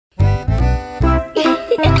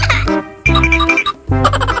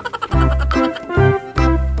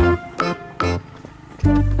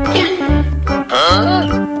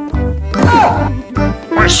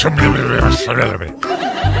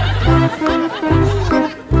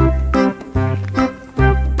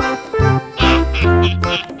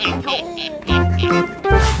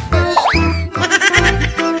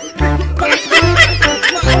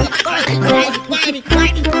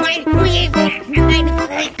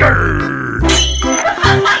Please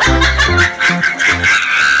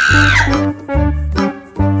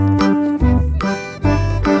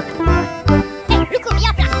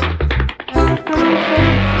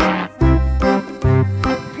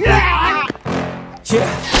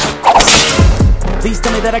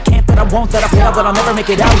tell me that I can't, that I won't, that I fail, that I'll never make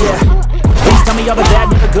it out, yeah. Please tell me all the bad,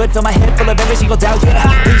 never good, fill my head full of every single doubt,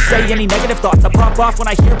 yeah. Please say any negative thoughts, I pop off when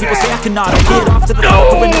I hear people say I cannot. I get off to the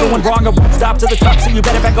top, doing everyone wrong, I won't stop to the top, so you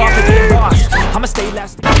better back off or get lost. I'ma stay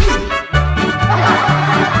last.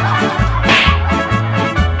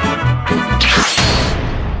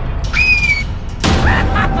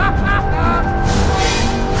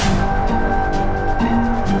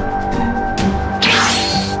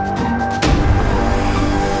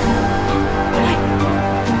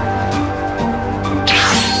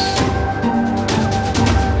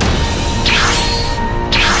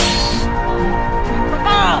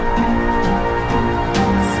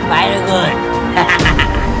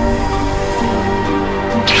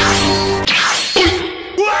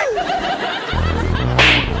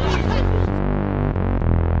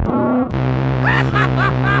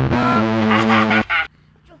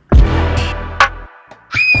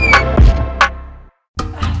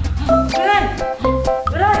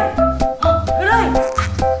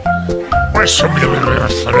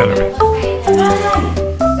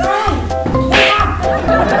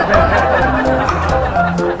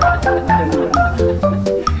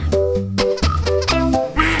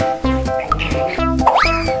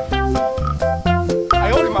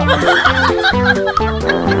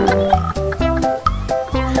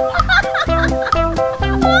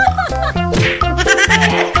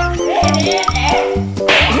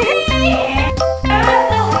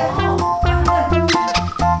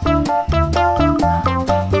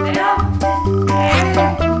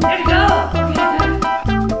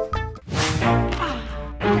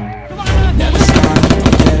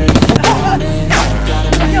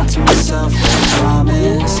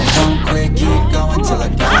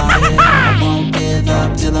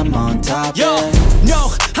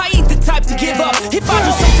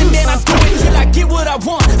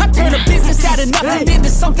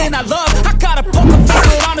 Something I love, I got a poker face,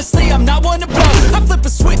 but honestly I'm not one to bluff. I flip a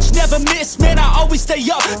switch, never miss, man, I always stay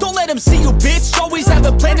up. Don't let them see you, bitch, always have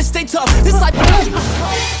a plan to stay tough. This life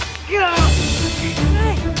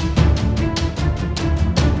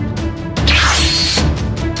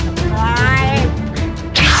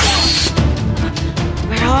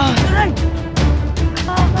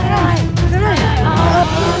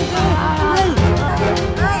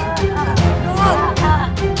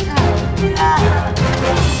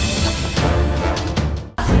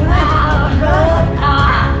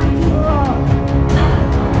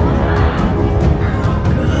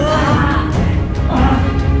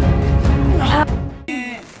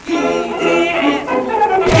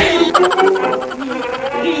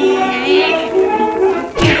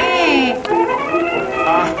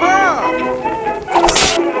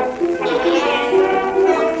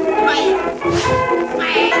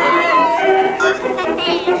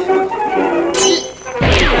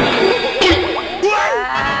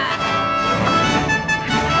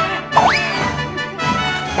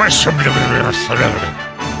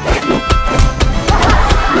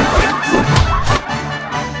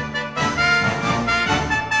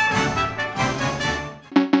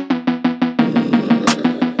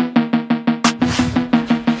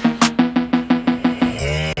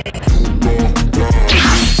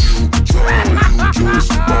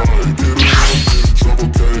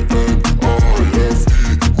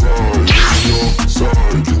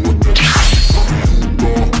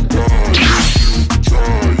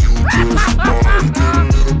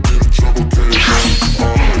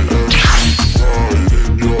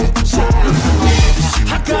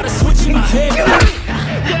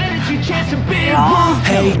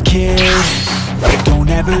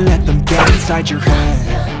inside your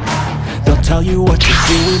head. They'll tell you what to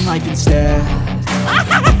do in life instead of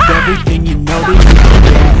everything you know that you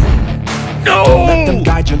forget. Don't let them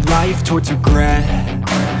guide your life towards regret.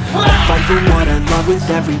 I'll fight for what I love with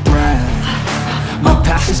every breath. My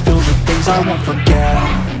past is filled with things I won't forget.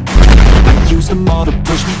 I use them all to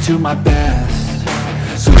push me to my best.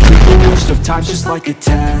 So treat the worst of times just like a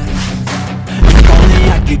test. If only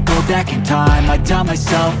I could go back in time, I'd tell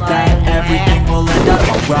myself that everything will end up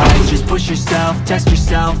alright. Just push yourself, test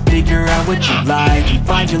yourself, figure out what you like, and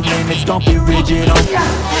find your limits, don't be rigid.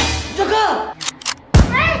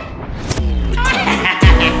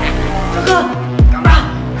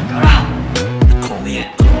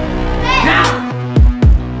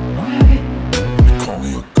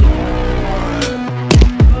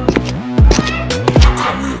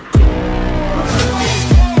 Call me a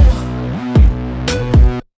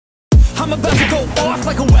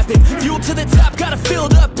Road to the top, got a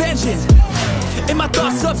filled up engine. In my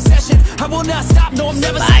thoughts, obsession. I will not stop, no, I'm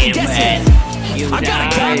never second guessing. I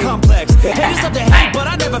got a God complex. Haters love to hate, but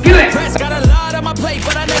I never feel impressed. Got a lot on my plate,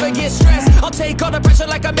 but I never get stressed. I'll take all the pressure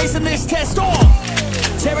like I'm acing this test.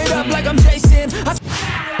 Tear it up like I'm Jason.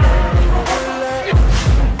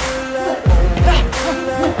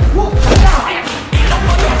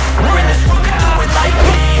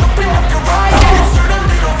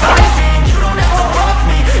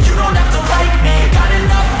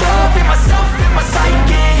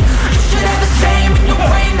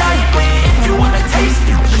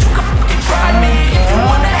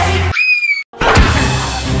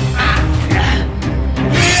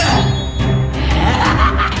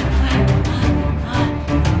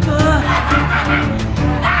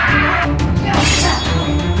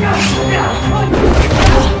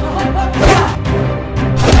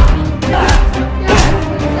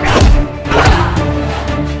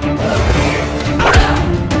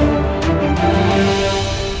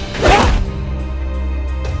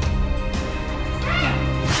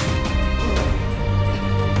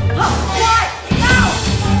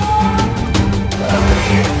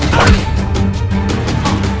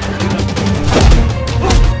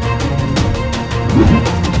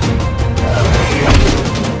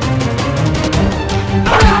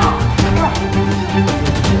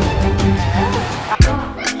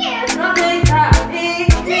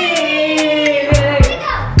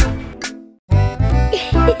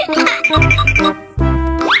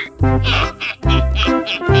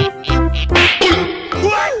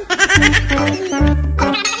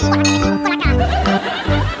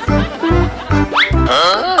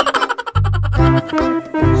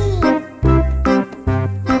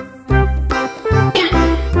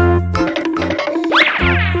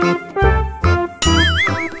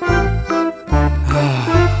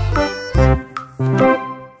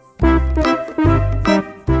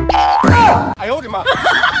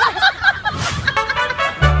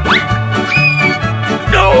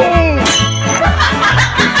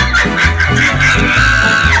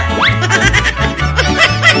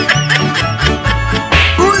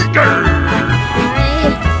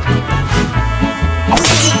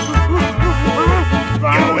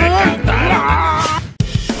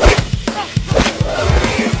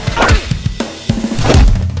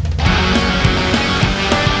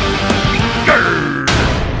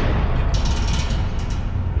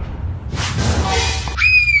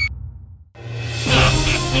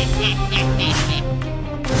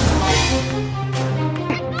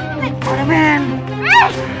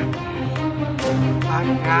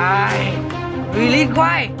 Really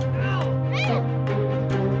quiet.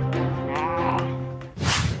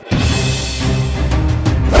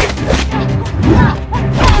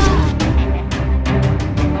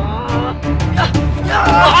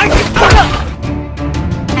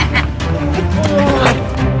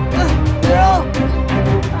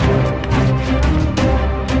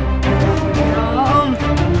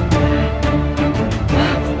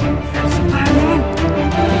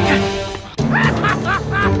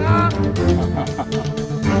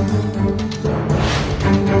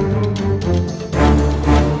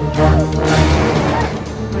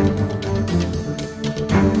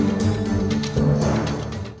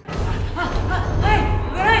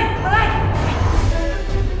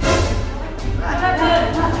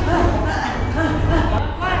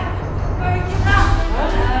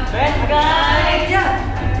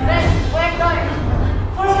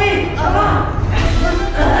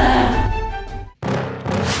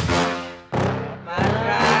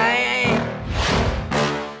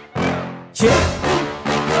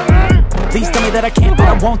 Please tell me that I can't, that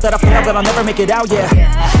I won't, that I fail, that I'll never make it out, yeah.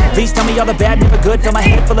 Please tell me all the bad, never good, fill my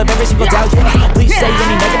head full of every single doubt, yeah. Please say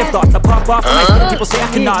any negative thoughts, I pop off when I hear people say I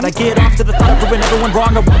cannot. I get off to the thought of proving everyone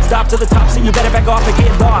wrong, I won't stop to the top, so you better back off and get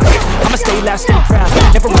lost. I'ma stay loud, stay proud,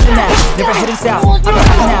 never running out, never heading south. I'm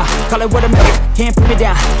hiding now, call it what I'm at, can't put me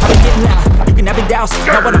down, I've been getting loud. You can have it douse,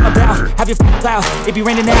 not what I'm about. Have your cloud, it be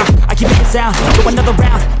raining now, I keep making sound, go another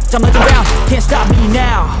round, I'm looking round, can't stop me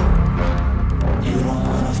now.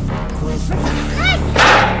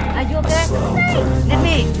 Are you okay? Let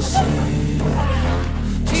me.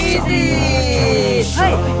 Easy.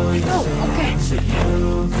 Hey. Oh, okay.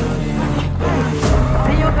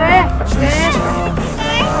 Are you okay? Yes.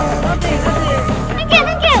 Okay. Thank you.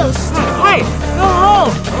 Hey, go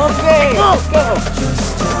home. Okay. Go.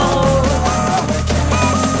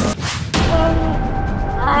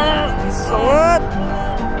 So what?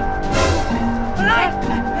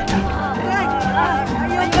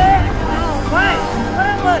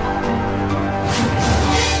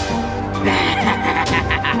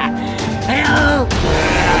 Help!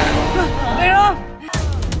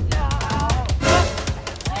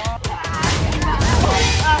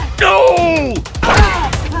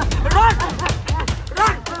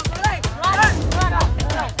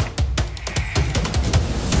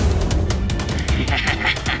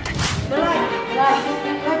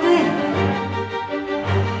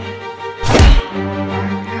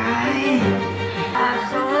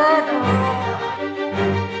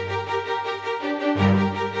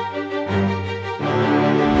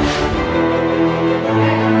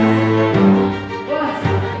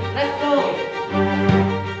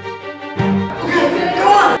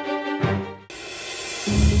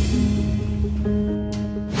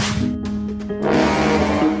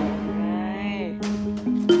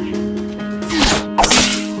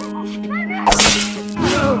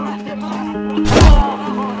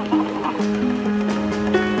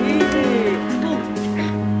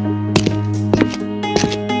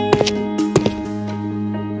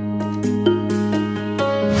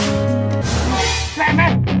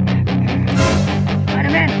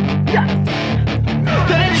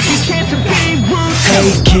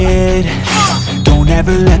 Hey kid, don't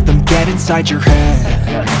ever let them get inside your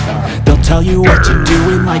head. They'll tell you what to do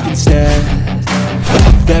in life instead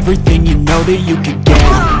of everything you know that you could get.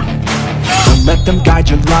 Don't let them guide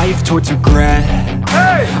your life towards regret.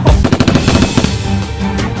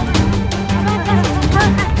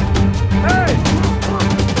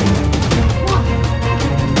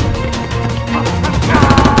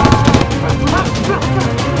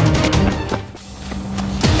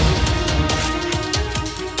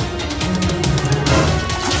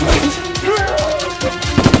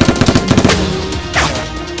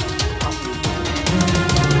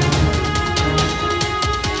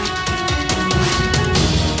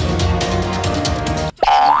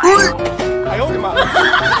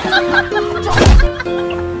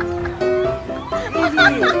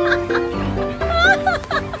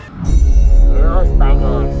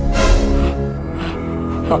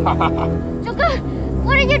 Joker,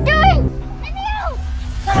 what are you doing?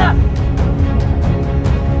 Shut up!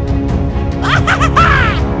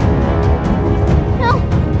 No,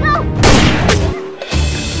 no!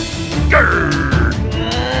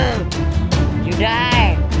 You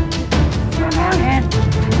die!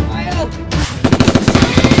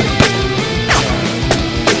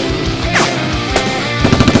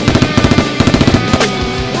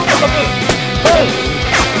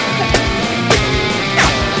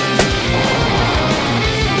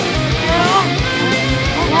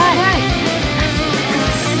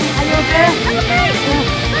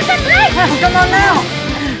 Come on now!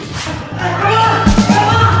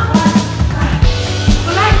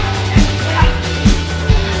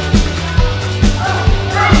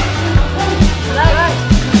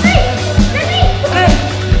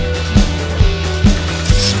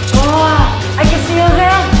 I can see you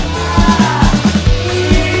there!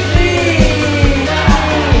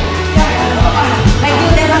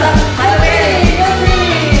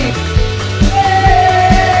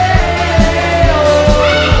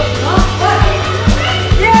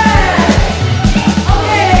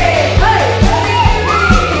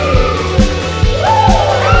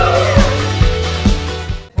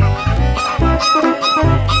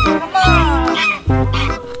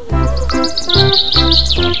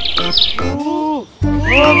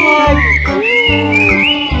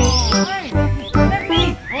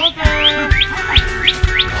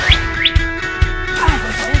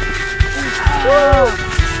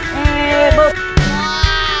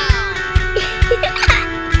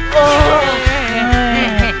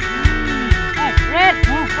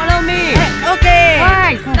 Follow me. Okay.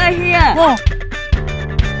 Alright, stay here. Whoa.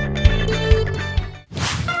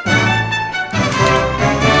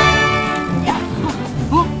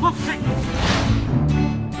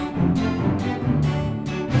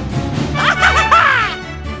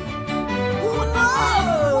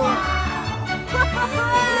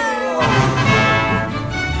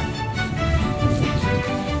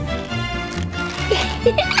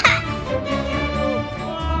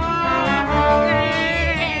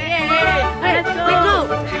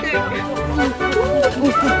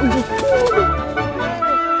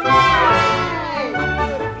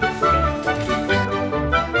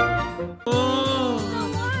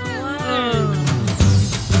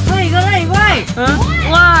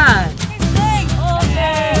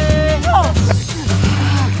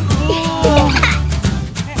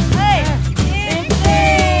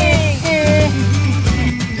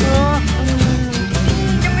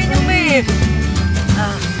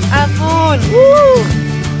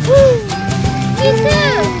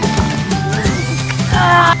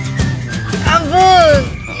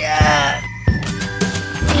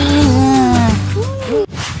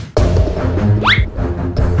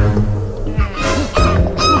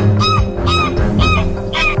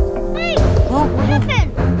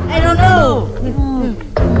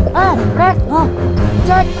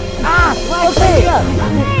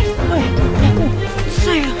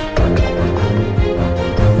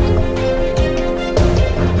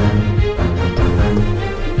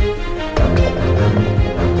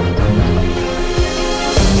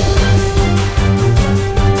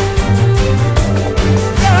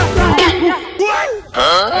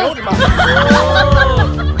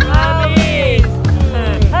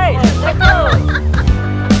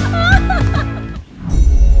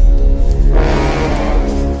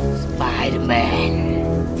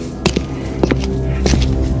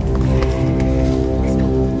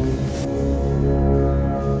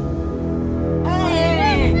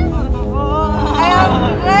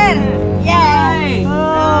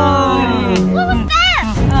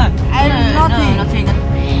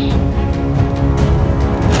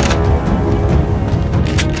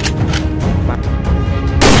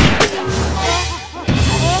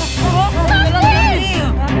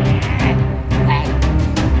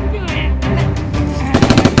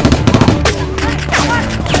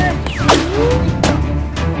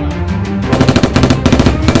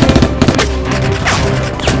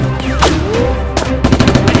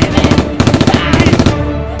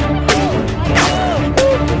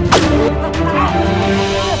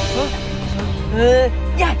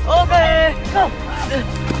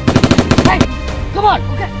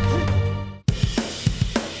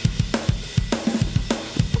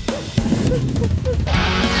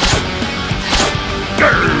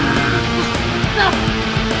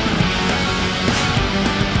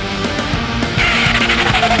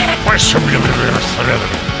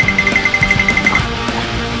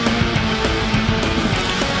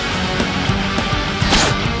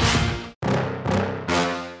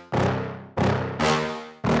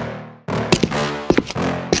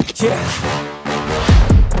 Yeah.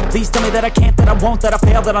 Please tell me that I can't, that I won't, that I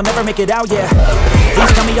fail, that I'll never make it out, yeah.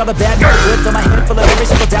 Please tell me all the bad, no good, fill my head full of every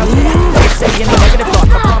single doubt, yeah. Don't say any negative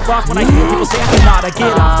thoughts, I pop off when I hear people say I cannot. I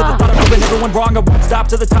get off to the thought of proving everyone wrong, I won't stop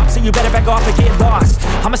to the top, so you better back off and get lost.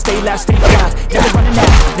 I'ma stay loud, stay proud, never running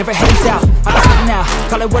out, never heading south. I'm just sitting now,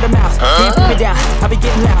 call it word of mouth, can't put me down, I'll be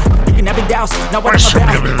getting loud. You can have it douse, not what I'm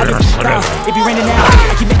about, I be proud, it be raining out,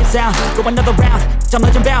 I keep making sound, go another round, I'm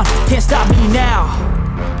legend bound, can't stop me now.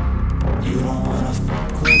 You don't wanna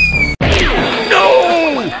fuck with me.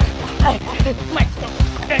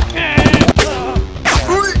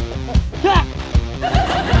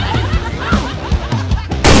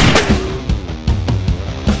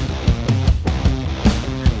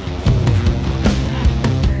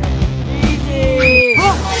 Easy.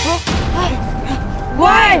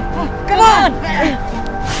 Why? Come on.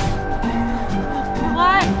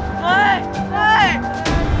 Why?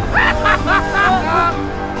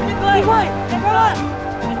 Keep going. Come on.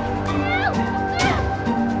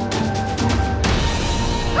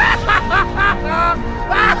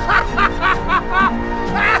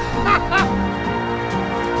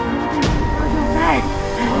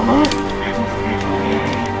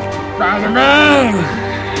 Spider-Man!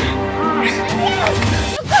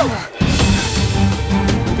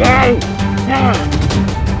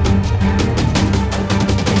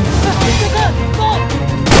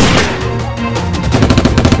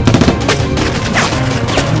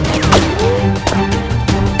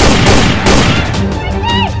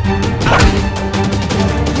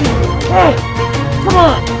 Come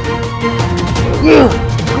on!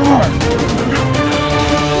 Come on!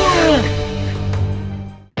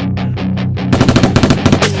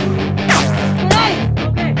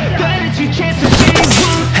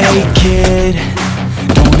 Hey kid,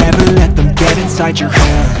 don't ever let them get inside your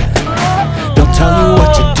head. They'll tell you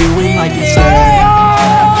what to do in life instead.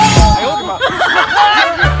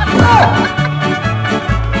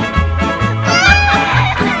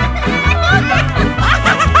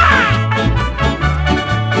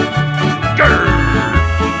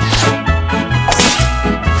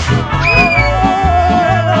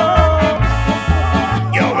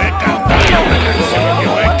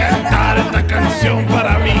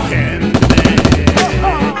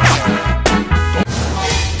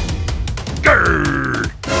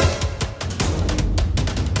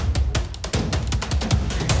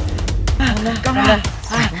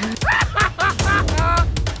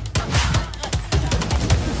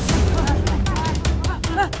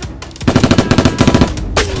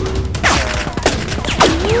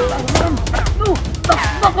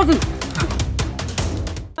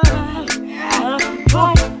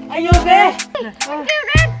 Are you okay?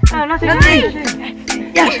 Nothing.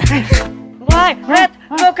 Yeah. Why? Red,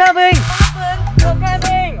 no coming. No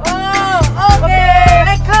coming. Oh, okay.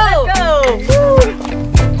 Let's go.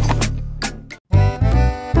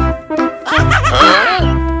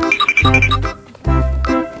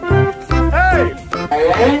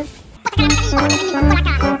 Hey.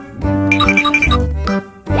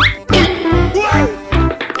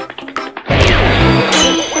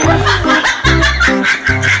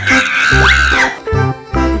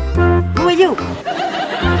 Who are you?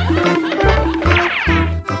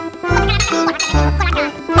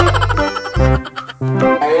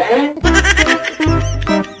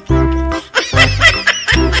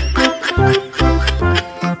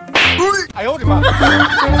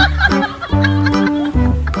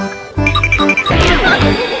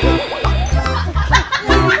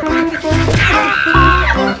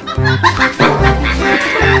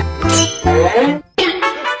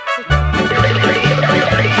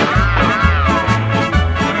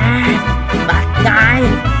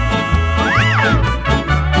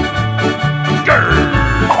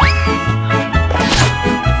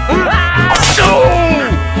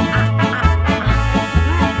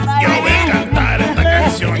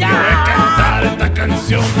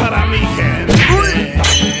 Para mi gente,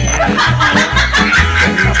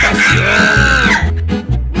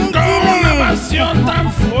 con una pasión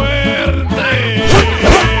tan fuerte.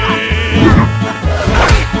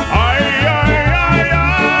 Ay, ay, ay,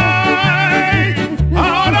 ay,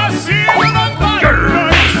 ahora sigo cantando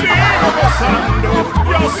y sigo gozando,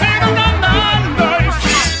 yo sigo cantando y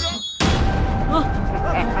sigo.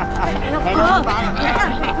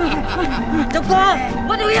 Doctor,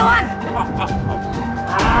 what do you want?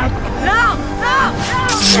 No! No!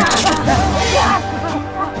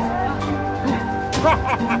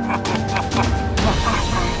 No!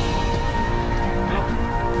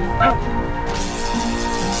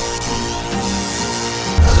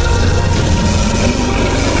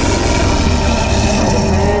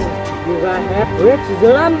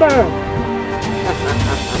 Slumber.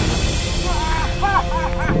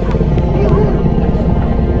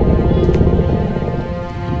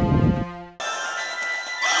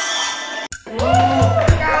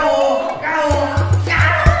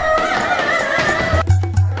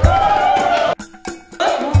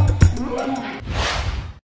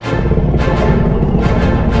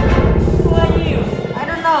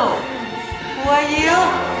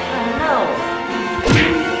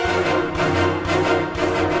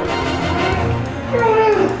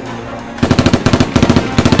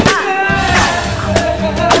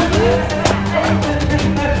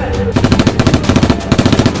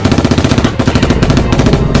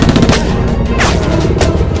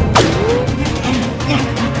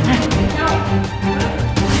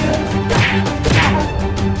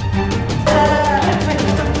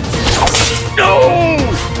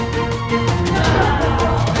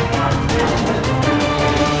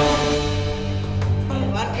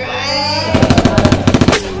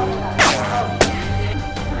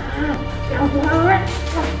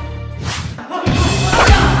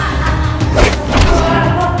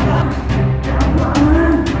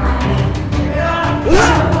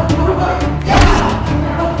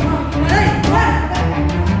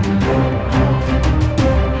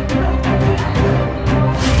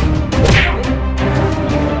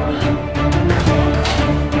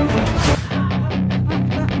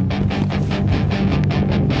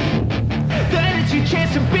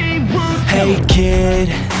 Hey kid,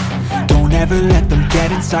 don't ever let them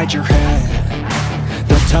get inside your head.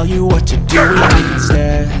 They'll tell you what to do in life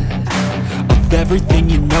instead of everything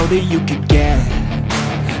you know that you could get.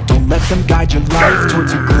 Don't let them guide your life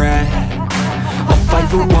towards regret. I'll fight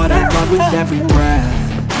for what I love with every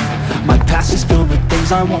breath. My past is filled with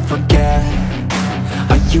things I won't forget.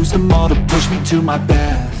 I use them all to push me to my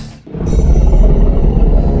best.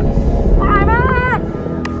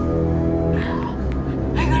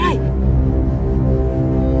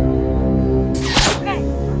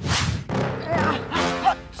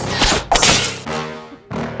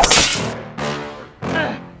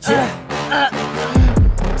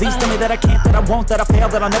 Please tell me that I can't, that I won't, that I fail,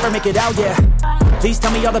 that I'll never make it out, yeah. Please tell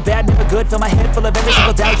me all the bad, never good, fill my head full of every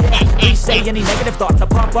single doubt, yeah. Please say any negative thoughts, I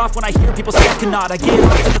pop off when I hear people say I cannot. I get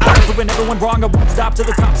off to the top, proving everyone wrong, I won't stop to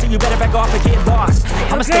the top, so you better back off and get lost.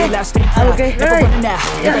 I'ma stay loud, stay proud, never running out,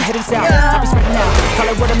 never heading south. I'll be spreading out, call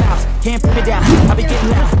it word of mouth, can't put me down, I'll be getting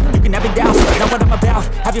loud. You can have it down, know what I'm about,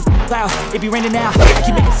 have your cloud, it be raining now. I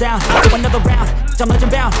keep making sound, go another round, I'm legend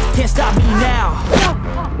bound, can't stop me now.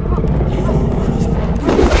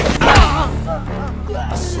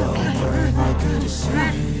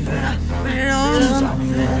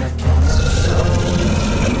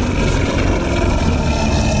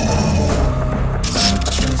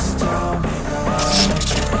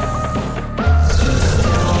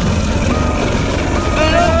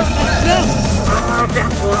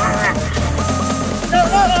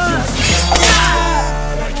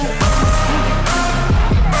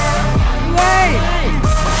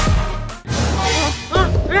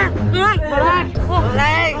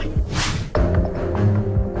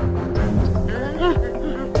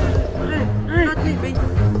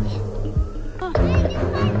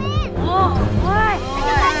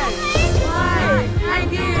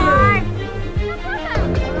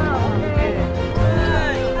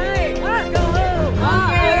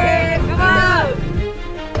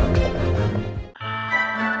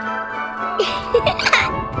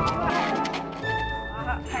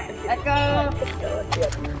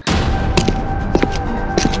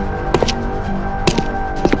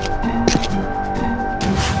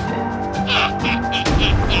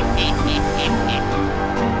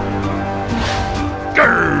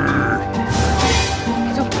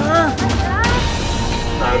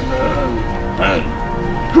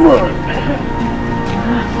 Come on!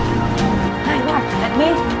 Hey, what? At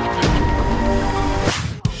me?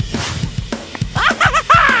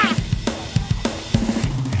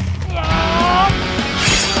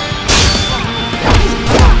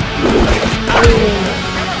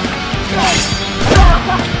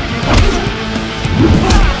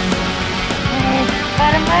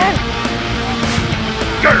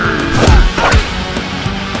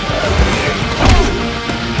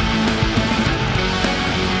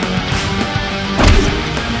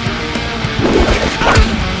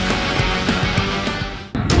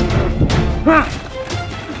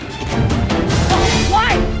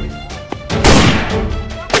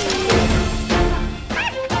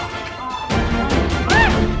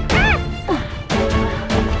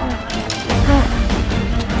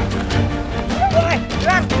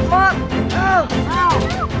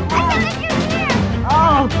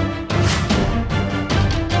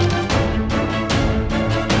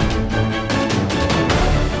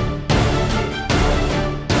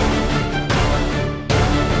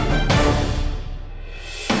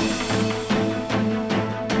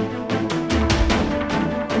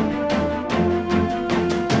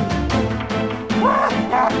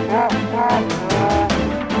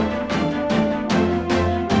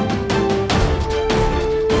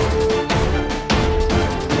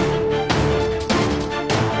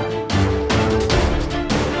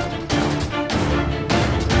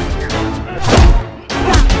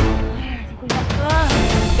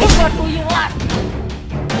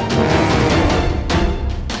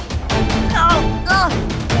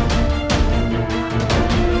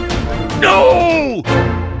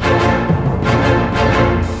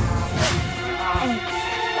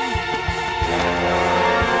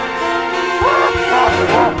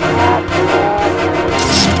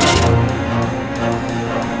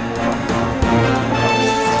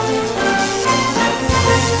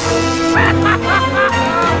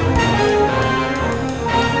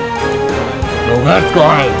 let's go.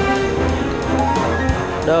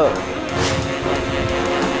 Được.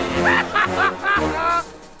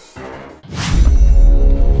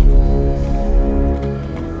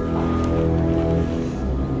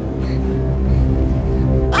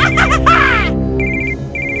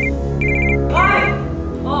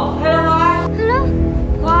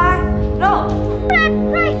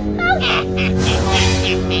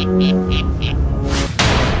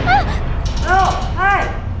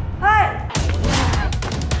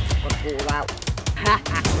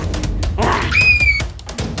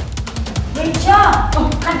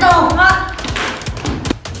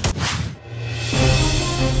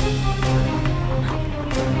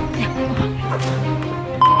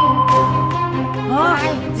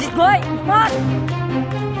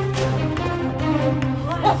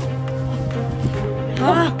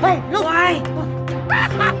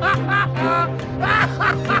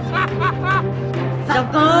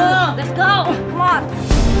 Let's go! Come on!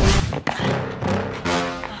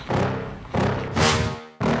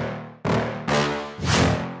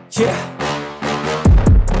 Yeah.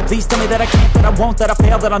 Please tell me that I can't, that I won't, that I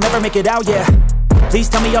fail, that I'll never make it out, yeah. Please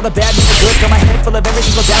tell me all the bad, never good, fill my head full of every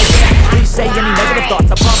single doubt, yeah. Please say any negative thoughts,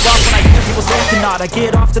 I pop off when I hear people say I cannot. I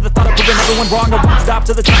get off to the thought of proving everyone wrong, I won't stop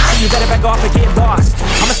to the top, so you better back off and get lost.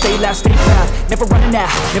 I'ma stay loud, stay proud, never running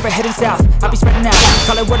out, never heading south. I'll be spreading out,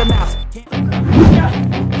 call it word of mouth.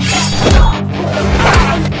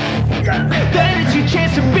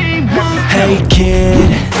 Hey kid,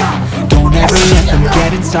 don't ever let them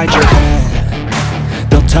get inside your head.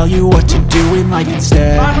 They'll tell you what to do in life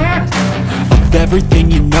instead of everything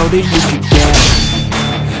you know that you could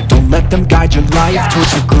get. Don't let them guide your life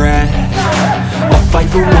towards regret. I'll fight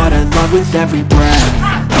for what I love with every breath.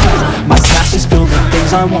 My past is filled with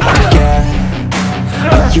things I won't forget.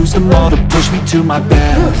 I'll use them all to push me to my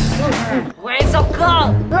best. Why is it so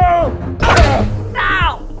cold?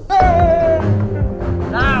 Now!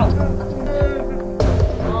 Now!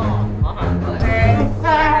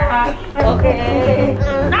 Okay.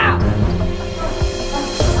 Now!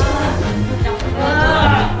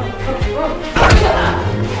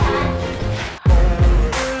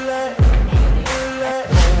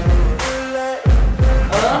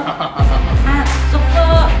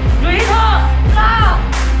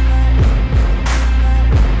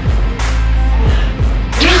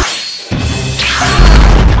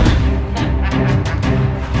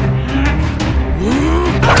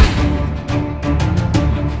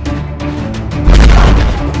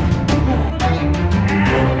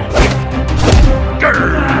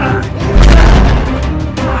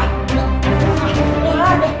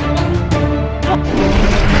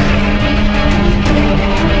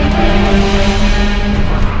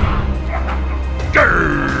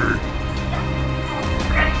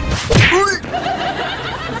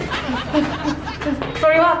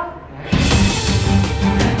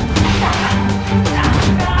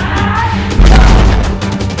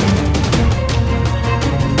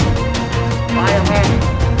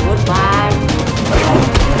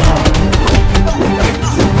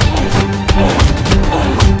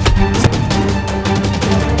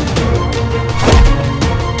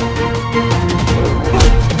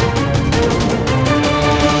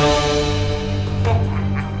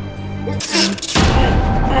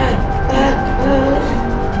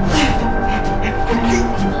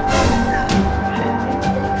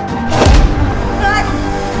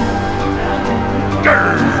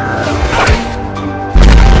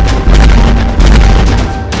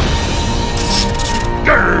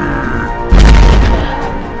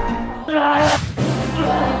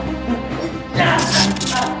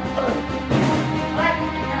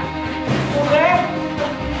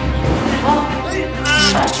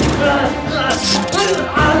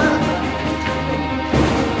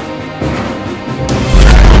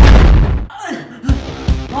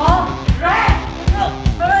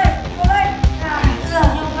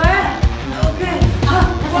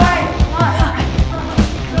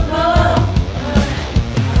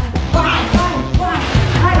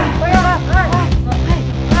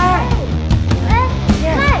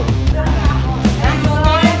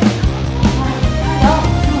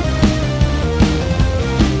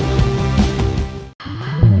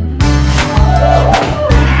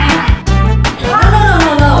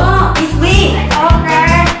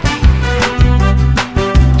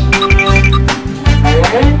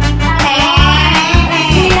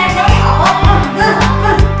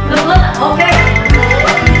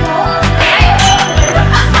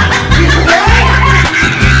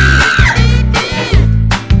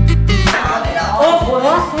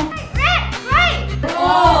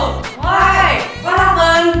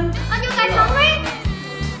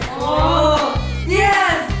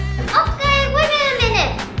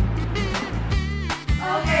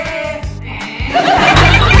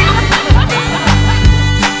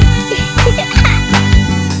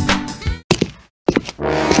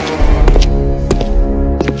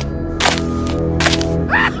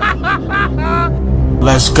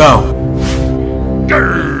 go.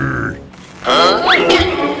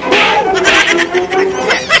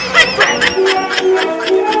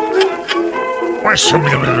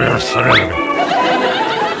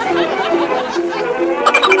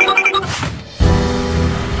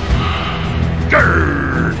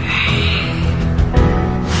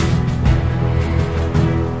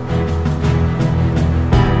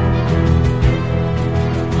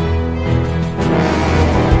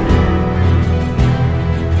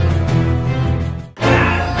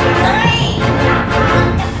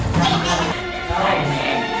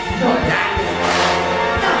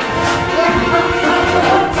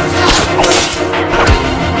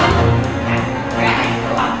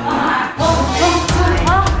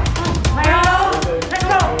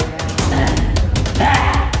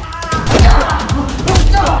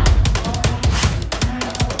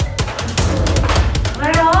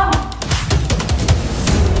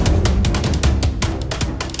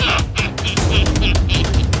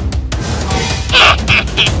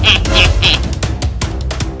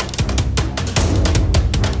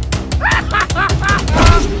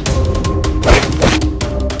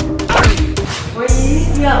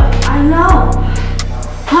 I know.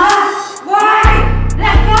 Huh? Why?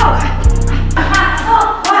 Let go.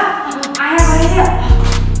 Oh, what? I have an idea.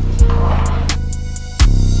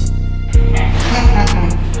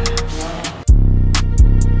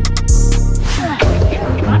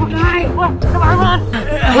 Come on, run.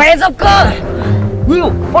 Hands up, go. You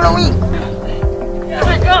follow me.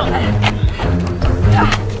 Let go.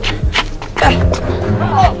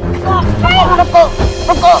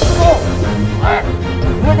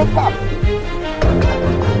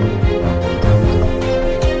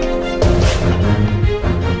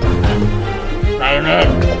 Này nè,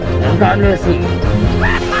 em ra nữa xí.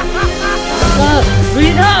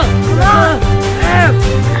 Vì thơ.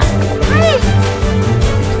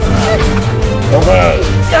 Okay.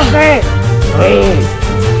 Okay. 3,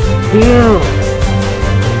 2,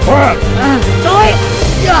 1. Tôi.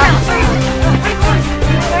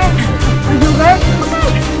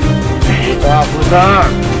 Stop with that.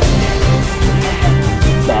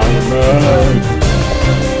 Diamond.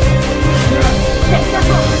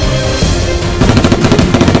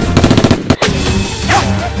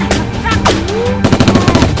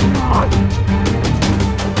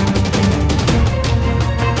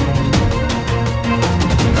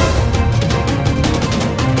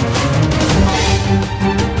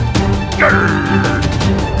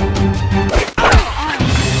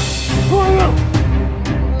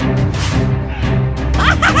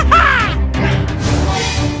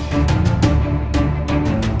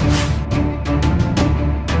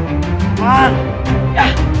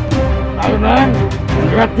 Diamond,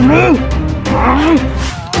 direct to me.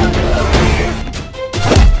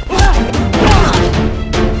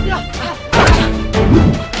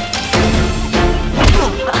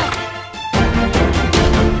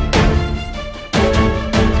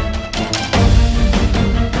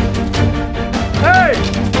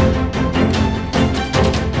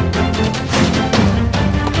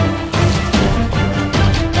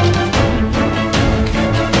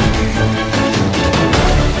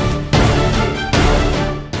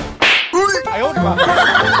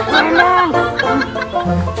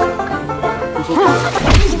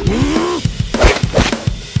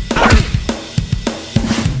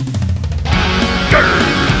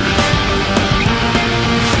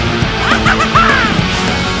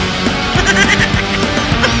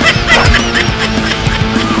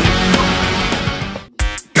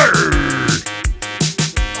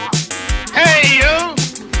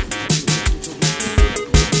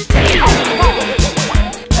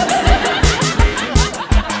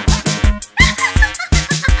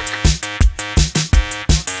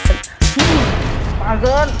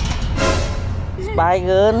 Spy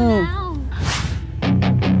gun.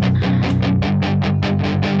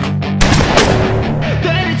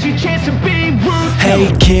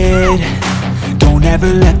 Hey kid, don't ever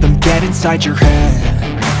let them get inside your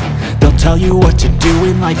head. They'll tell you what to do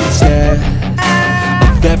in life instead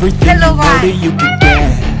of everything you know that you can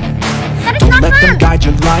get. Don't let them guide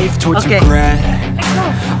your life towards regret.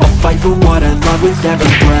 I'll fight for what I love with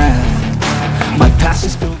every breath. My past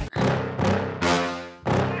is built.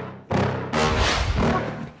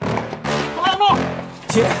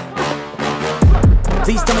 Yeah.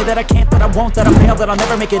 Please tell me that I can't, that I won't, that I fail, that I'll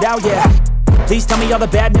never make it out, yeah. Please tell me all the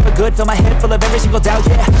bad, never good. Fill my head full of every single doubt,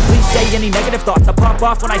 yeah. Please say any negative thoughts. I pop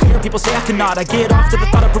off when I hear people say I cannot. I get off to the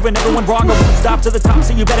thought of proving everyone wrong. I won't stop to the top,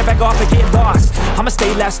 so you better back off and get lost. I'ma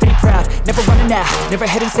stay loud, stay proud, never running out, never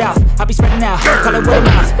heading south. I'll be spreading out, call it word of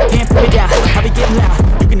mouth. Can't put me down, I'll be getting loud.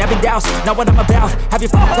 You can have it douse, not what I'm about. Have your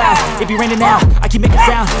phone cloud, it be raining now. I keep making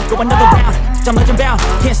sound, go another round. I'm legend bound,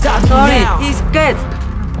 can't stop me now. Sorry, he's good.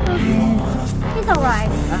 He's alright.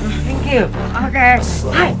 Thank you. Okay.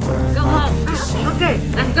 Hi. Go home. Okay,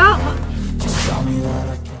 let's go.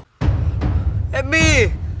 Help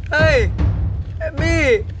me! Hey! Help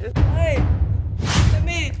me! Hey! Help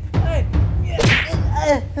me! Hey!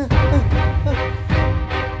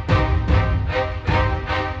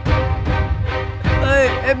 Hey!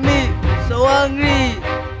 Help me! So hungry!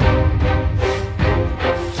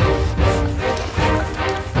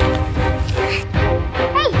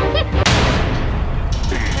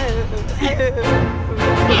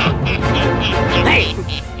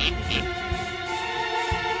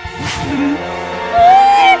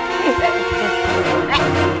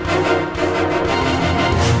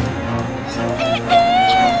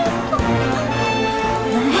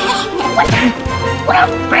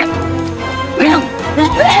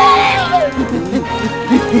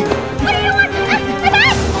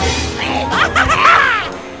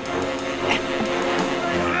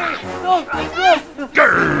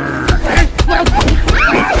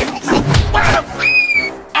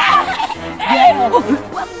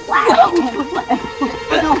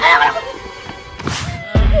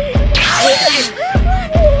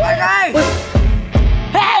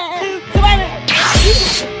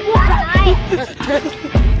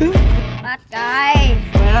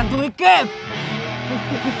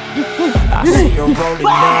 I see her rolling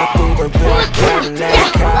up Uber black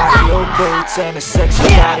Cadillac, high heel boots and a sexy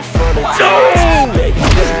body full of tats. Baby's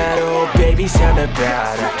bad, oh baby's hella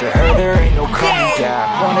bad. After her there ain't no coming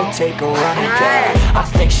back. Wanna take a running back. I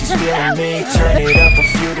think she's feeling me. Turn it up a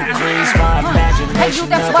few degrees. My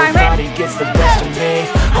imagination of her body gets the best of me.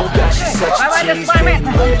 Oh gosh, she's such a tease. Big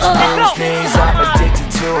lips, bruised knees. I'm addicted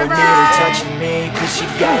to her, need her touching me, cause she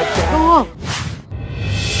got it bad.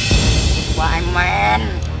 Spider-Man!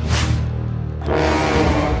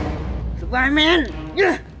 Spider-Man!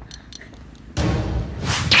 Yeah!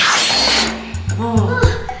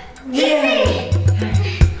 Yeah! Hey!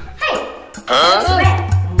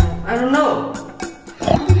 I don't know.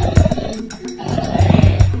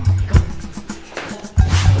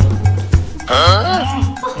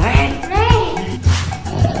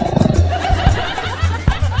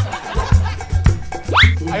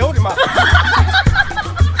 I hold him up.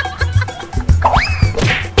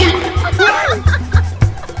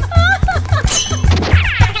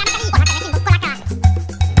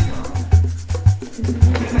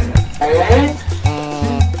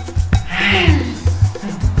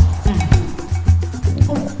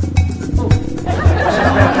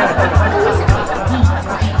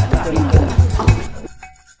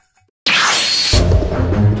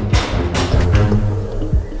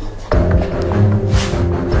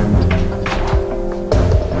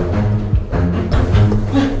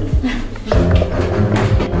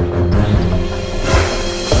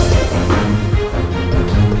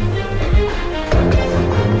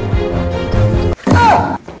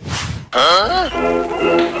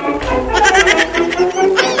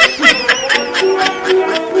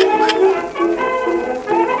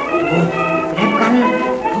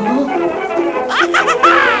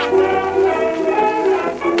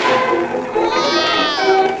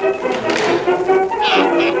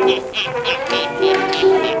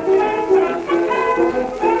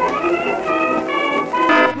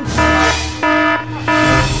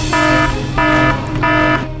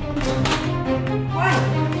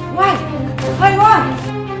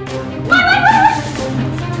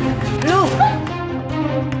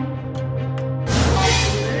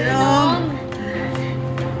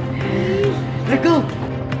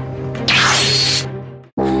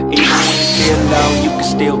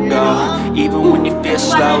 Still go. Even when you feel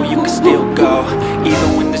slow, you can still go.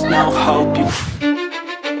 Even when there's no hope, you.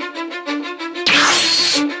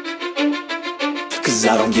 Cause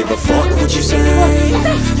I don't give a fuck what you say.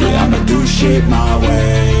 Yeah, I'ma do shit my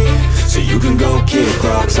way. So you can go kick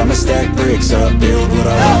rocks, I'ma stack bricks up, build what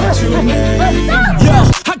I want to make.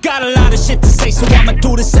 Yo, I got a lot of shit to say, so I'ma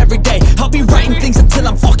do this every day. I'll be writing things until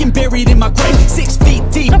I'm fucking buried in my grave. 6 feet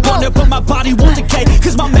deep under, but my body won't decay.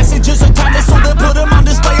 Cause my messages are timeless, so they'll put them on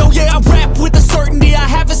display. Oh yeah, I rap with a certainty, I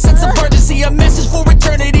have a sense of urgency. A message for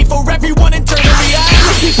eternity, for everyone internally. I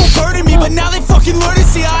had people burning me, but now they fucking learn to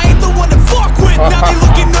see I ain't the one to fuck with. Now they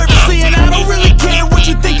looking nervously, and I don't really care what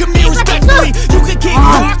you think of me respectfully. You can kick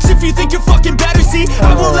rocks if you think you're fucking bad.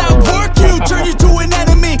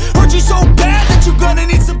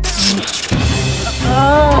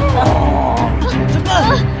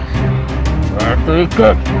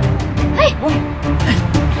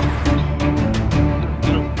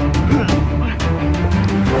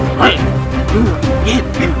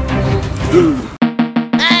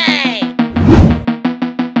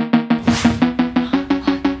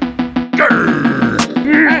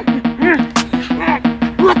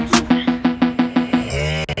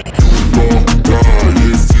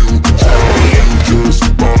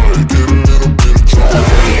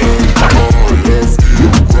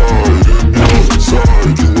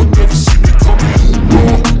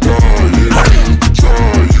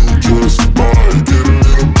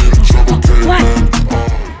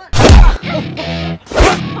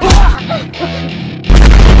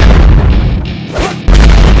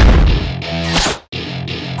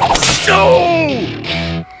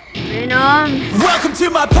 Welcome to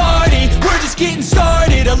my party, we're just getting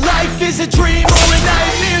started. A life is a dream or a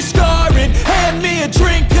nightmare scarring. Hand me a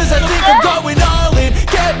drink cause I think I'm going all in.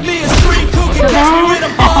 Get me a shrink who can catch me when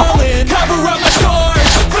I'm falling. Cover up my scars,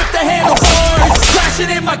 flip the handlebars, crashing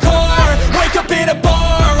in my car, wake up in a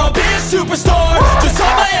bar. I'll be a superstar, just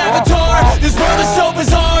on my avatar. This world is so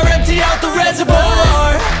bizarre, empty out the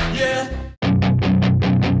reservoir. Yeah.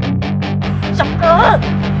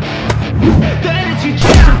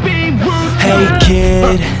 Hey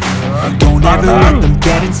kid, don't ever let them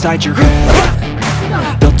get inside your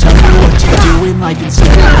head. They'll tell you what to do in life instead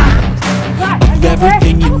of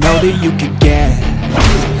everything you know that you could get.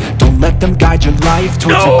 Don't let them guide your life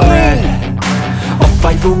towards regret. I'll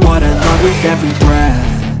fight for what I love with every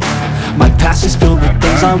breath. My past is filled with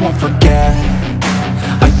things I won't forget.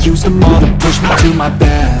 I use them all to push me to my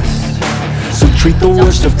best. So treat the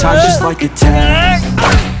worst of times just like a test.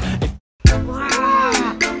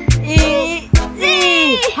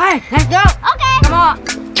 Hey, let's go. Okay. Come on.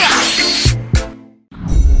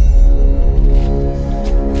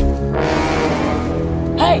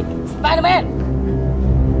 Hey, Spider-Man.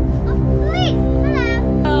 Please.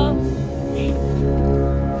 Hello.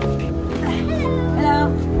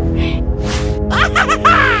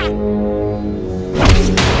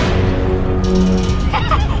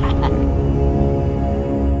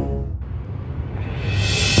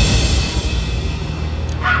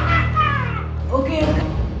 Okay.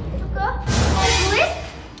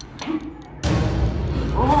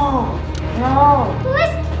 No.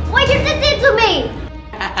 Please, why you did it to me?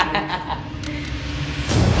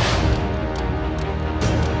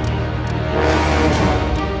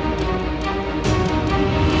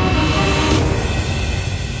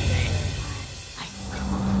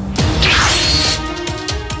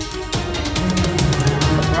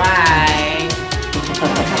 Right.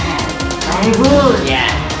 Very good.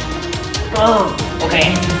 Yeah. Go. Okay.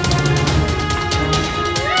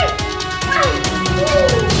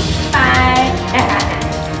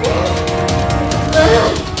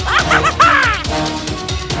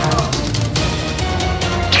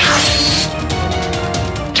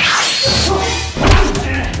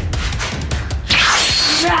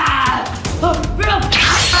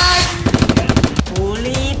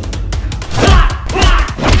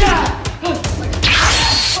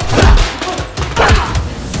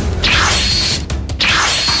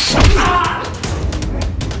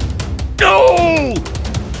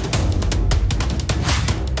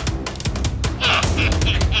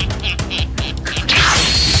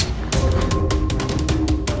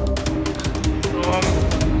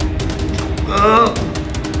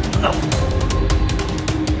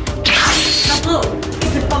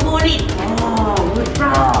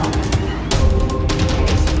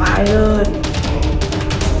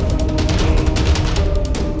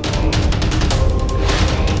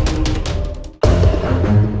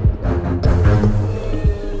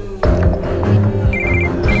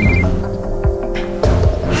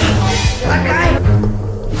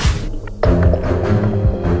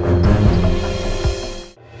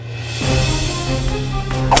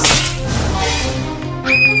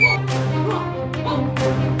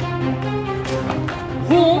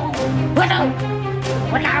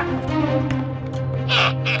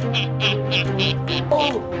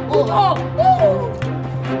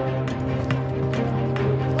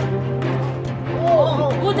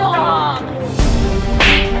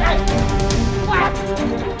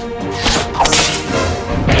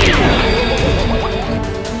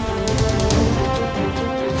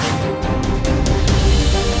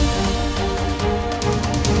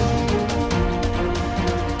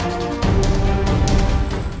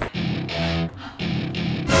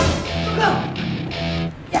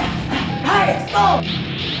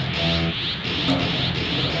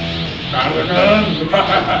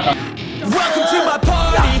 Welcome to my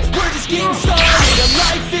party, we're just getting started. A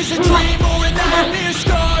life is a dream or a nightmare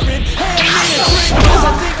scarring. Hand me a drink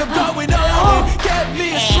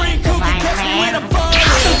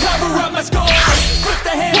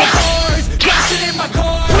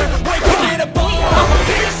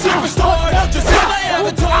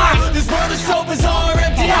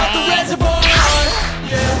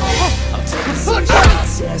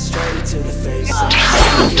to the face.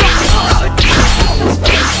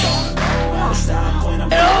 Stop when I'm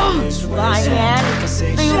feeling this way. I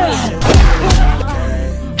say shit till I'm feeling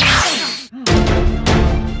okay.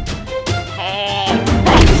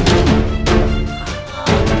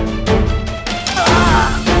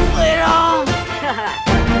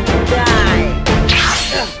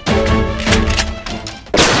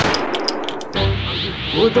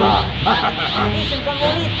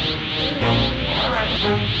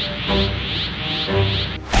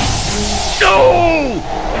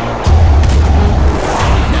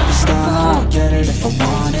 Never stop, get it if I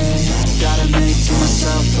want it. Gotta make to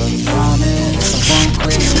myself a promise. I won't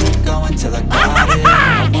quit, keep going till I got it.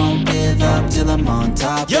 I won't give up till I'm on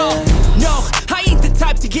top. Yo, no, I ain't the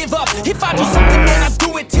type to give up. If I do something, then I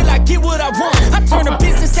do it till I get what I want. I turn a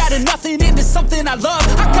business out of nothing into something I love.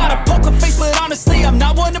 I got a poker face, but honestly, I'm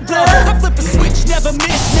not one to blow. I flip a switch, never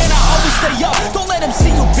miss, man, I always stay up. Don't let them see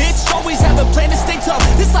you, bitch, always have a plan to stay tough.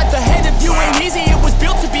 This life ahead of you ain't easy, it was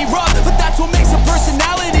built to be rough. But that's what makes a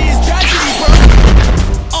personality, is tragedy, bro.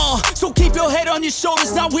 So keep your head on your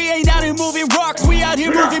shoulders. Now we ain't out here moving rocks, we out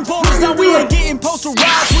here moving boulders. Now we ain't getting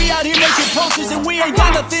posterized, we out here making posters. And we ain't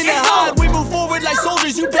got nothing to hide, we move forward like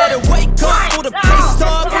soldiers. You better wake up for the pay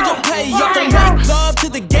stub, or you'll pay up. Don't make love to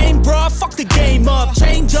the game, bruh, fuck the game up.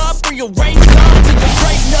 Change up, rearrange up to the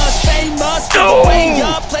greatness. Famous, go way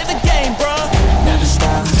up, play the game, bruh. Never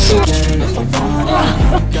stop, get it if I want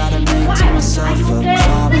it. Gotta make to myself a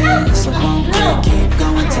promise. I won't quit, keep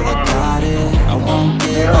going till I got it. I won't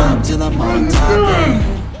give up till I'm on top.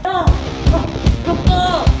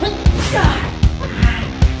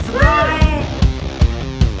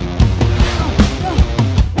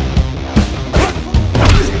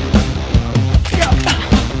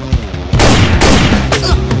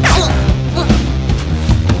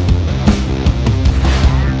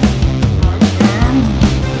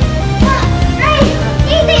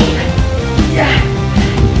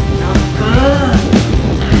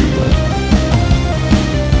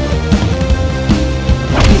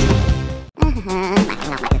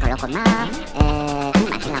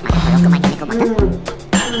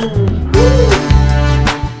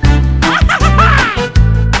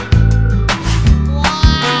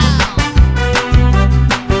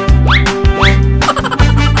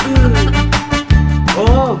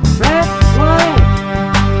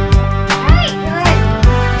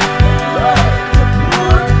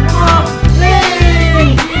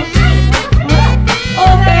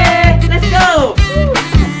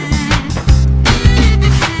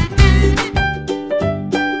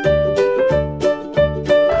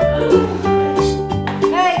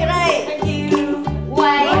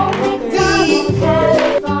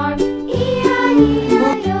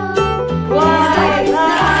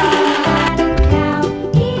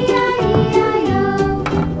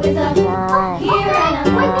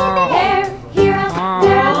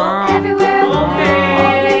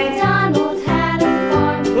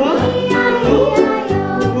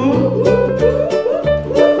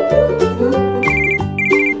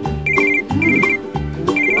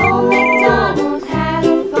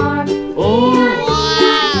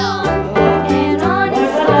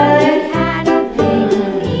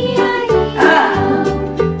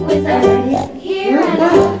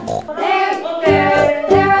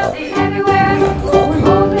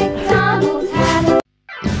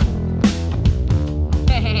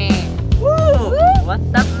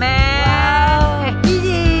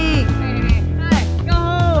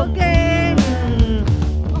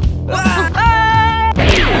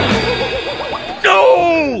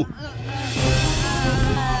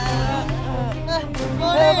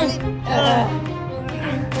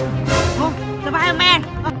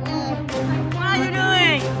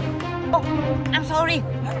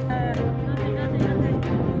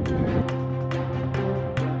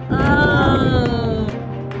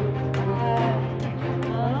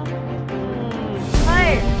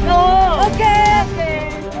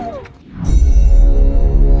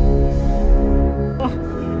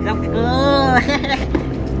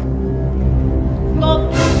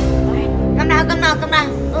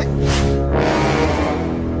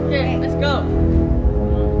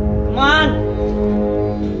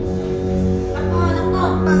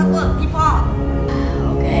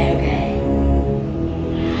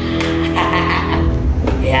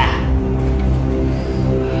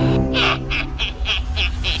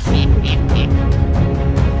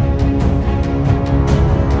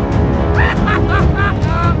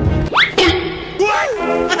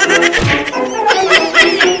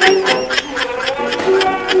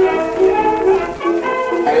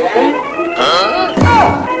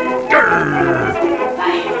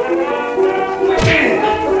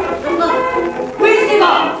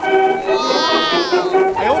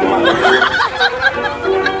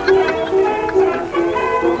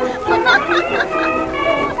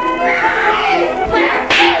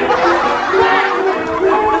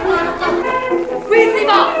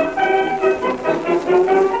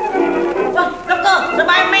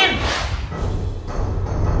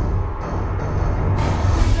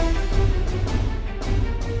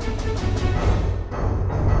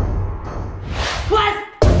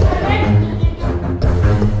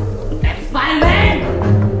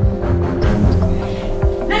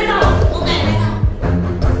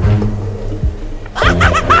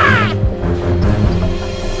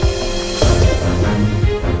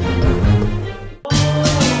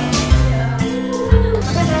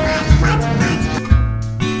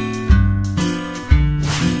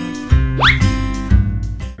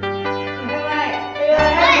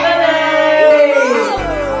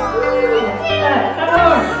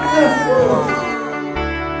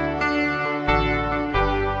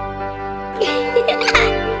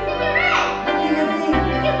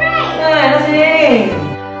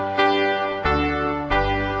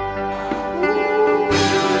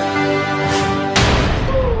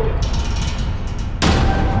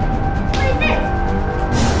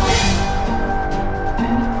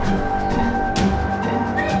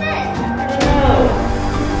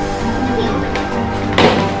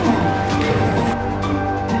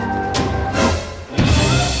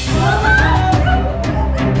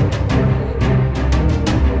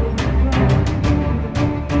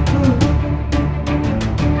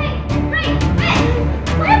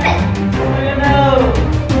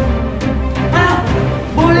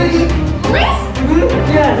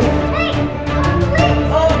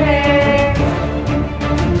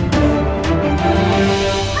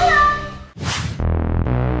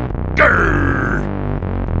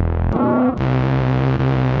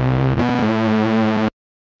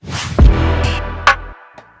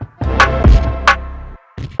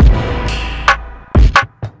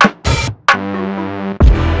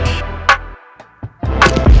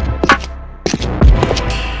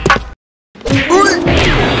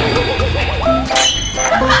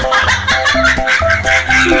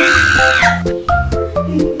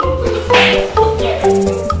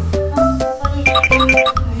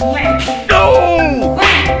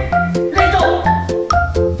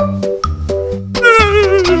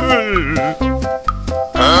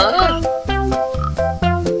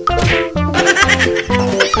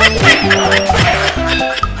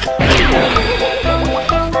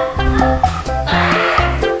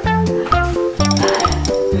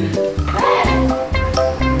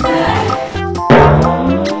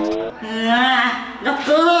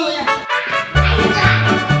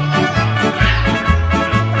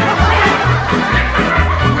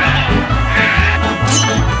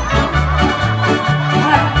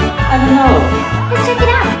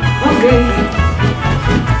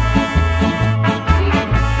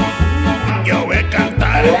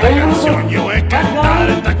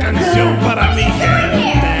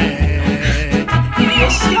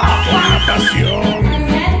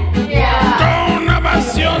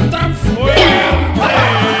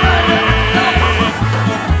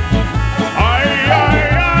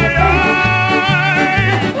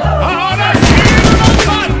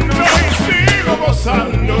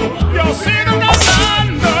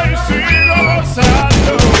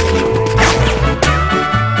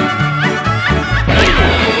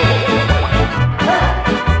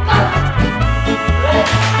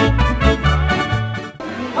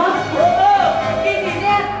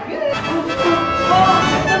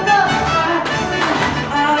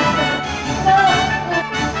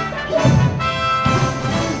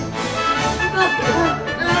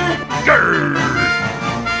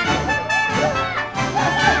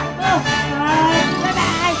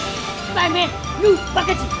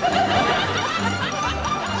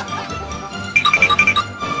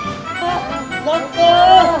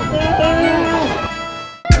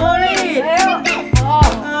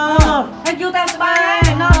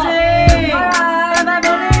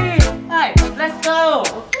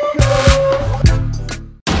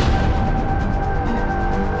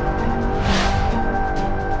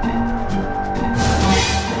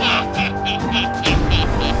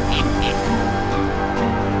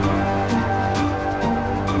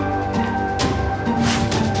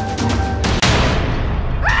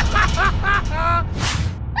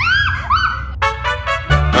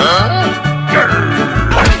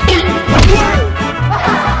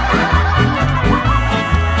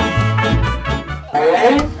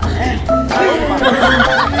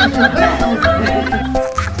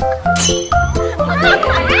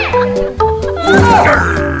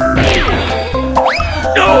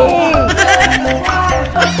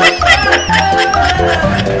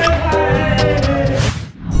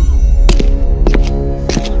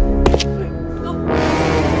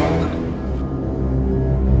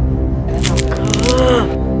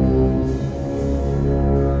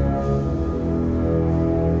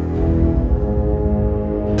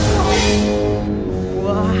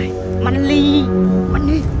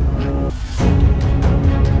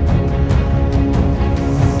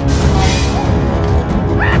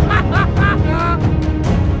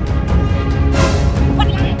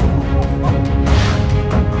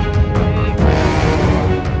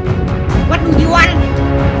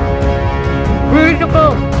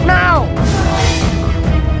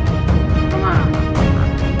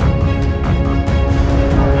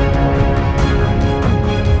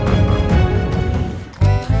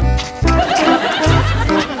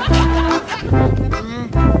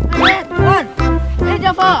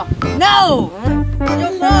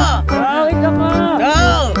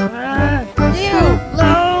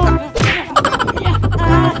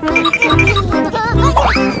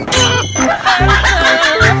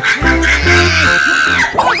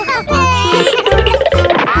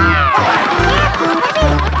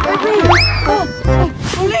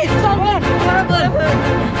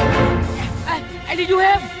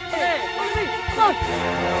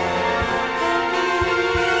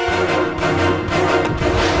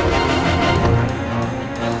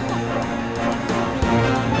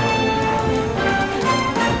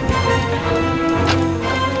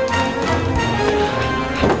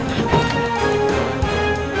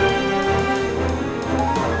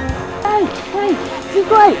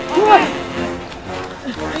 quay.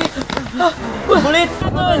 Kulit.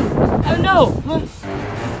 Oh no.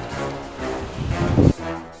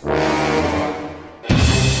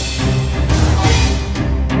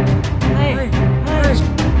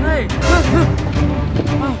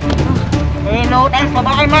 Hey, no thanks for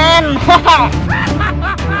bye, man.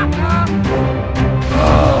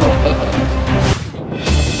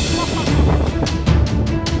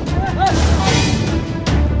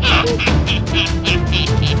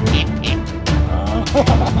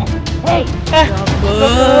 Hey.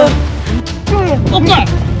 Okay.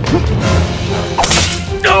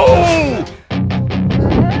 No!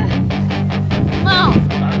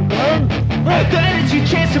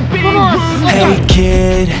 Hey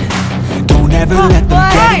kid, don't ever let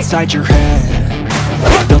them get inside your head.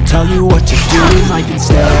 They'll tell you what to do in life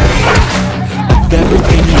instead of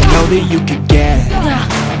everything you know that you could get.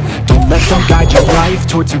 Don't let them guide your life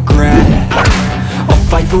towards regret. I'll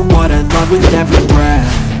fight for what I love with every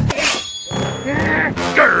breath.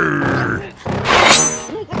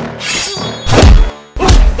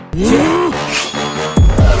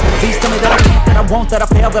 Please tell me that I can't, that I won't, that I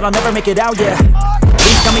fail, that I'll never make it out, yeah.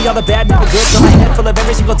 Please tell me all the bad, never good, fill my head full of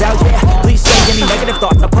every single doubt, yeah. Please say any negative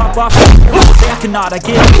thoughts, I pop off. People say I cannot, I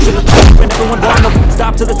get up to the top, when everyone wrong, I won't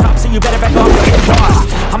stop to the top, so you better back off and get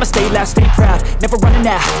lost. I'ma stay loud, stay proud, never running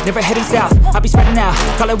out, never heading south. I'll be spreading out,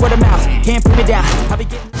 call it word of mouth, can't put me down, I'll be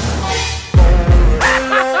getting...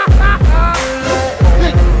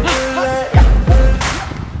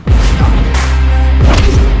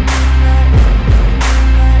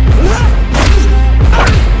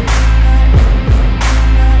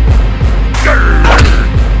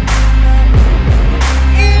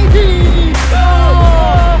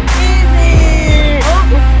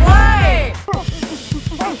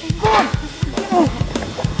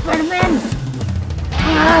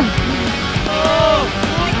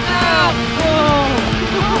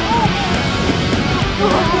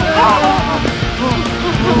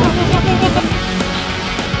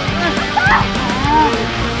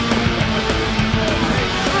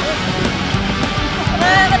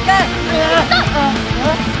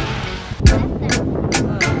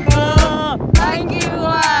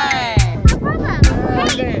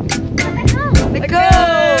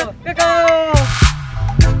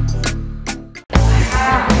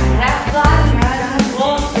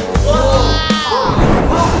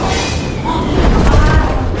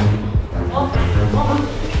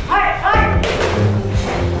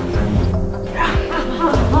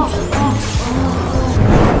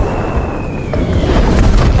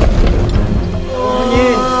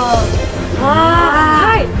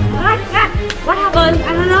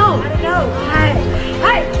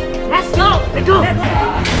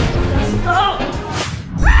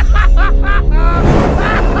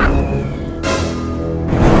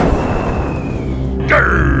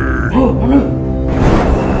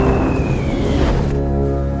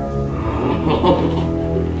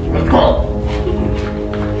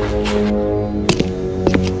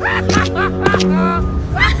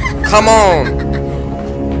 Come on!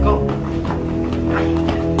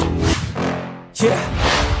 Yeah.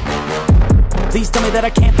 Please tell me that I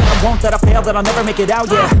can't, that I won't, that I fail, that I'll never make it out,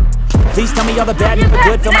 yeah. Please tell me all the bad, never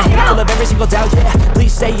good, fill my head full of every single doubt, yeah.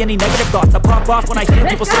 Please say any negative thoughts, I pop off when I hear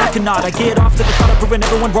people say I cannot. I get off to the thought of proving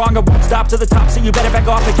everyone wrong, I won't stop to the top, so you better back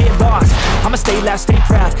off and get lost. I'ma stay loud, stay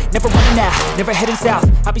proud, never running out, never heading south,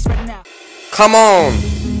 I'll be spreading out. Come on!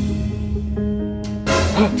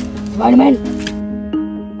 Spider-Man.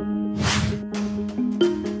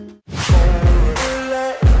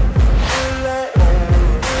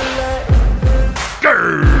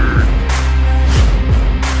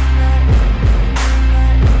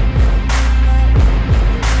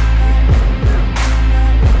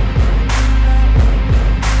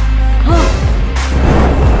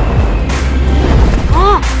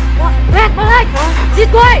 Giết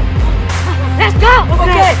quay. Let's go.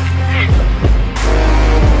 Okay.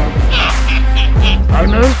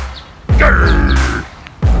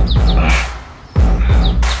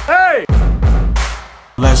 Hey!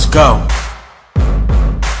 Let's go.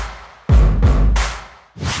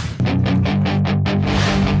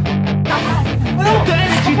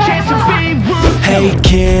 Hey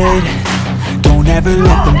kid, don't ever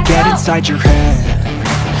let them get inside your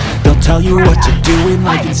head. They'll tell you what to do in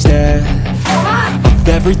life instead of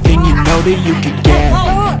everything you know that you could get.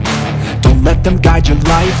 Don't let them guide your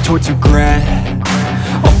life towards regret.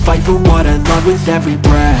 I'll fight for what I love with every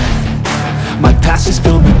breath. My past is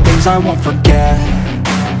filled with things I won't forget.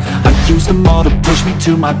 I use them all to push me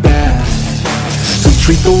to my best. So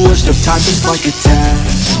treat the worst of times just like a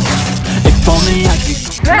test. If only I could...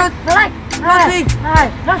 Nothing.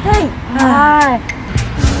 Nothing. Hey.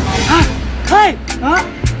 Hey.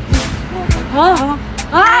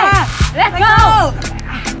 Let's go.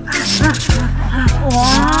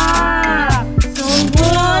 Wow. So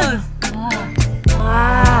good.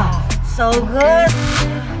 Wow. So good.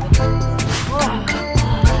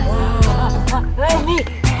 Hey, me.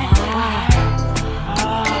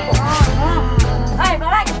 Hey,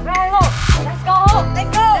 Black, very low. Let's go home. Let's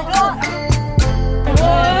go.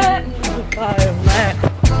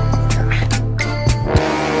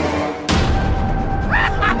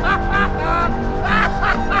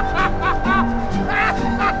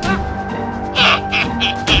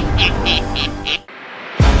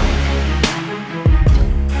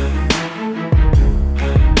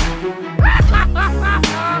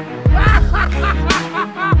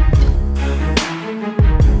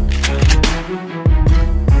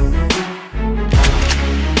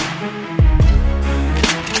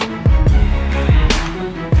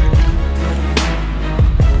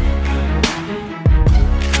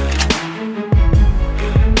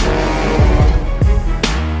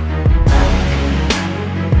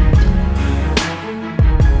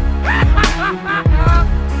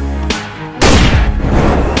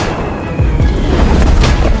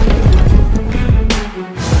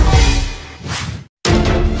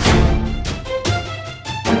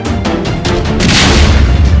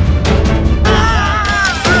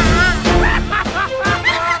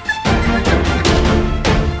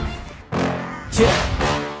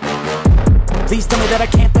 Please tell me that I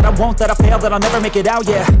can't, that I won't, that I fail, that I'll never make it out,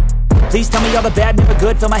 yeah. Please tell me all the bad, never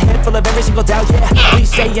good, fill my head full of every single doubt, yeah. Please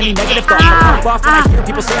say any negative thoughts, I pop off when I hear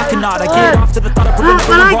people say I cannot. I get off to the thought of proving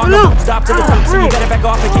everyone wrong, I won't stop to the top, so you better back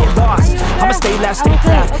off and get lost. I'ma stay loud, stay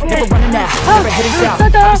proud, never running out, never heading south.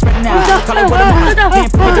 I'll be spreading out, call it what I'm on, can't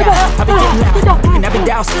put it down. I'll be getting loud, you can never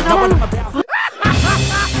doubt, know what I'm about.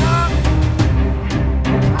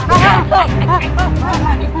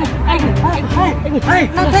 Hey,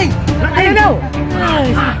 nothing. I don't know.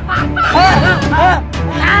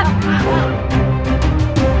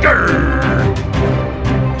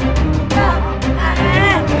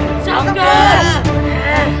 So good.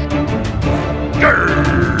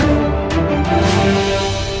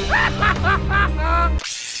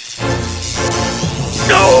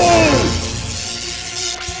 No!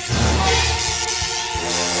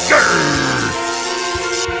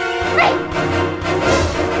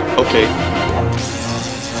 Okay.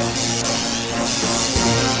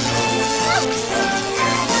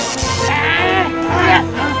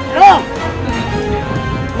 No!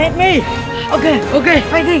 Hit me! Okay,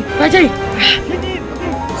 fighting! Hit me!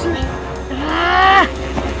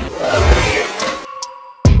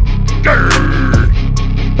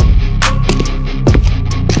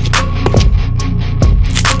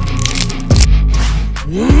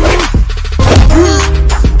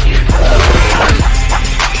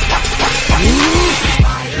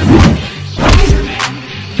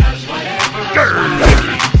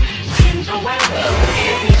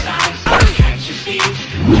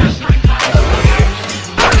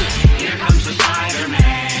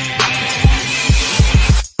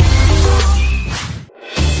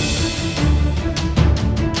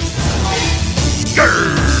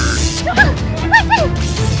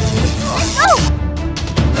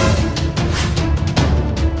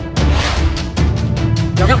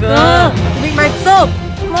 Make my soap!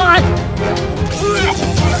 Come on!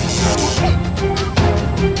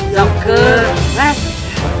 Joker!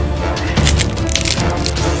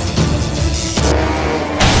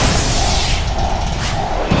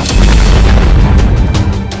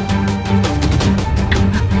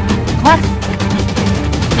 What?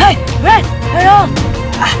 Hey! Red! Hello!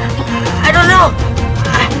 I don't know!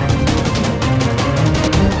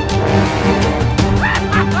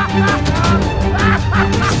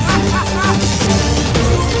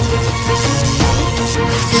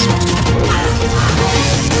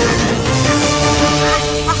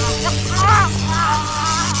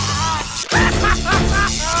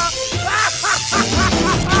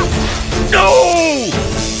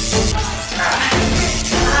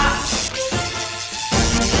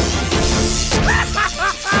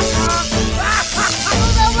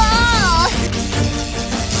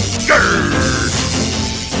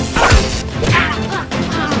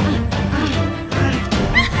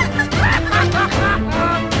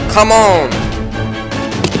 Come on.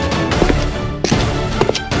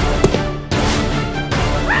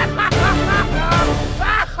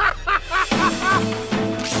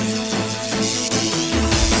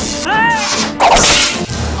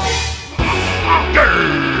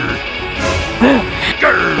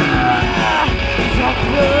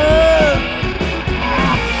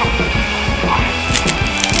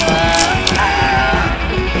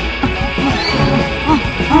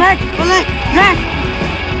 Yes.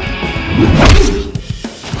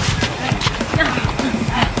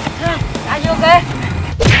 Are you okay?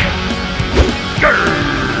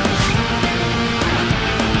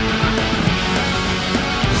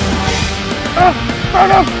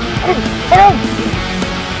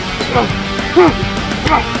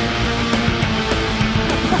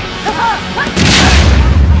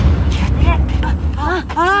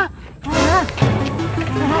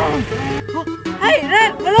 Hey,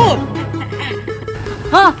 Red, Blue!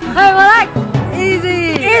 Huh? Hey, Black! Easy!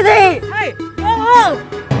 Easy! Hey, go home!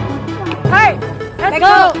 Hey, let's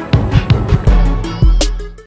go!